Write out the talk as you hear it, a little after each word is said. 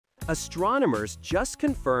Astronomers just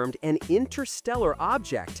confirmed an interstellar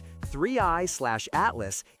object,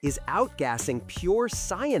 3I/Atlas, is outgassing pure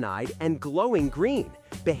cyanide and glowing green,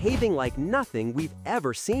 behaving like nothing we've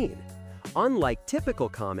ever seen. Unlike typical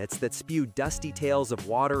comets that spew dusty tails of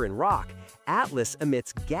water and rock, Atlas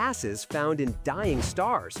emits gases found in dying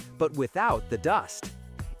stars, but without the dust.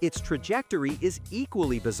 Its trajectory is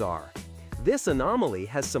equally bizarre. This anomaly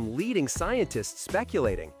has some leading scientists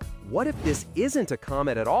speculating, what if this isn't a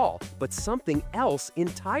comet at all, but something else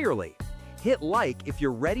entirely? Hit like if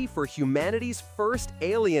you're ready for humanity's first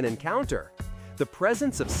alien encounter. The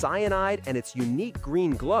presence of cyanide and its unique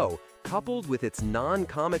green glow, coupled with its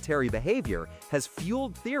non-cometary behavior, has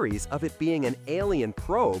fueled theories of it being an alien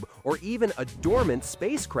probe or even a dormant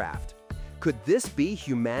spacecraft. Could this be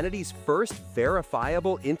humanity's first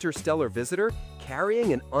verifiable interstellar visitor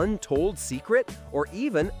carrying an untold secret or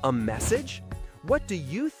even a message? What do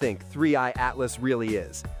you think 3I Atlas really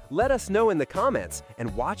is? Let us know in the comments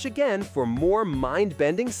and watch again for more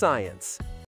mind-bending science.